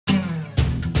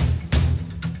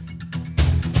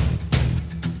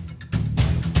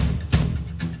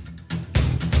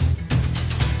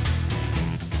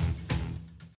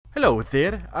Hello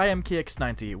there, I am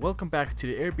KX90, welcome back to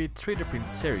the Airbit 3D print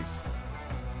series.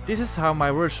 This is how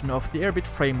my version of the Airbit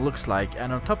frame looks like,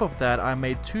 and on top of that I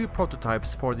made two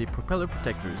prototypes for the Propeller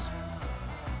Protectors.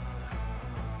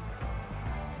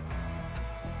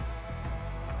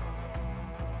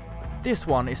 This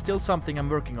one is still something I'm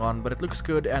working on, but it looks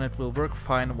good and it will work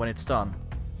fine when it's done.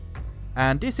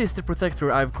 And this is the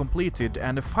protector I've completed,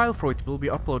 and a file for it will be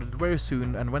uploaded very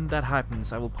soon, and when that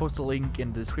happens I will post a link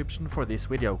in the description for this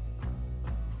video.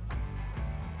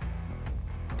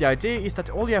 The idea is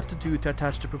that all you have to do to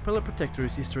attach the propeller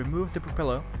protectors is to remove the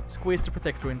propeller, squeeze the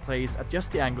protector in place, adjust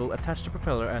the angle, attach the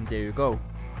propeller, and there you go.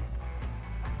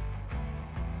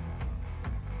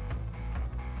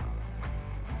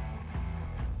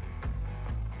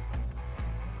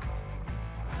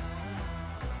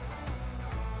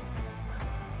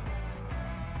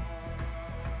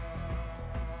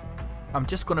 I'm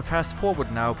just gonna fast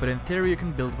forward now, but in theory you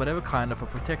can build whatever kind of a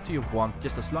protector you want,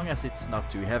 just as long as it's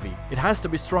not too heavy. It has to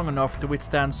be strong enough to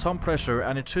withstand some pressure,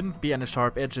 and it shouldn't be any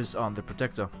sharp edges on the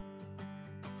protector.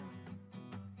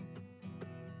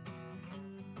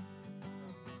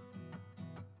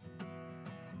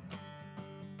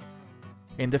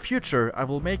 In the future I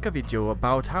will make a video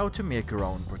about how to make your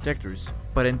own protectors.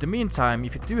 But in the meantime,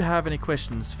 if you do have any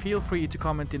questions, feel free to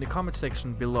comment in the comment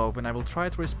section below, and I will try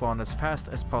to respond as fast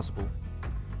as possible.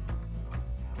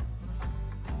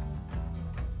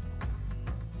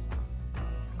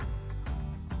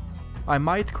 I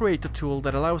might create a tool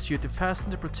that allows you to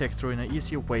fasten the protector in an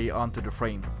easier way onto the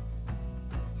frame.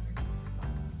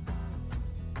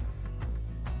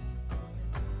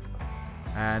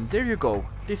 And there you go,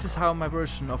 this is how my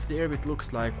version of the Airbit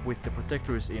looks like with the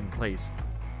protectors in place.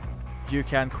 You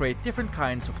can create different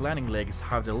kinds of landing legs,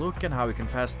 how they look and how you can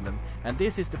fasten them, and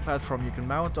this is the platform you can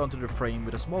mount onto the frame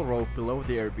with a small rope below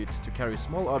the Airbit to carry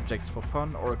small objects for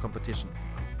fun or a competition.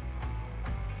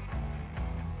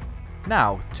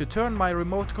 Now, to turn my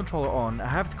remote controller on, I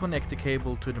have to connect the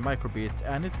cable to the microbit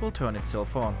and it will turn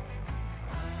itself on.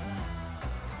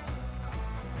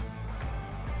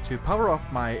 To power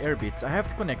up my Airbit, I have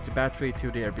to connect the battery to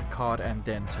the Airbit card and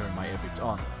then turn my Airbit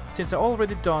on. Since I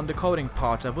already done the coding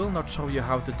part, I will not show you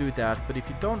how to do that, but if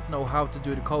you don't know how to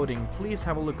do the coding, please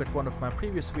have a look at one of my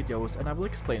previous videos and I will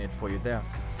explain it for you there.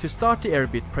 To start the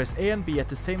Airbit, press A and B at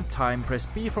the same time, press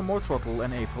B for more throttle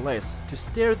and A for less. To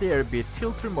steer the Airbit,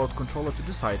 tilt the remote controller to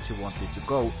the side you want it to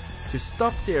go. To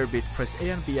stop the Airbit, press A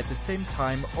and B at the same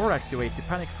time or activate the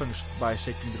panic function by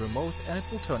shaking the remote and it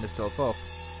will turn itself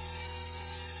off.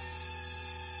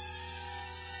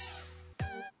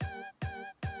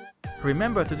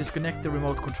 Remember to disconnect the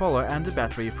remote controller and the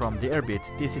battery from the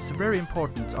Airbit. This is very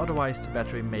important, otherwise the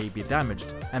battery may be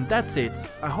damaged. And that's it.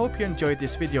 I hope you enjoyed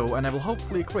this video and I will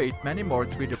hopefully create many more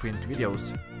 3D print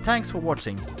videos. Thanks for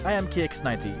watching. I am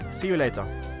KX90. See you later.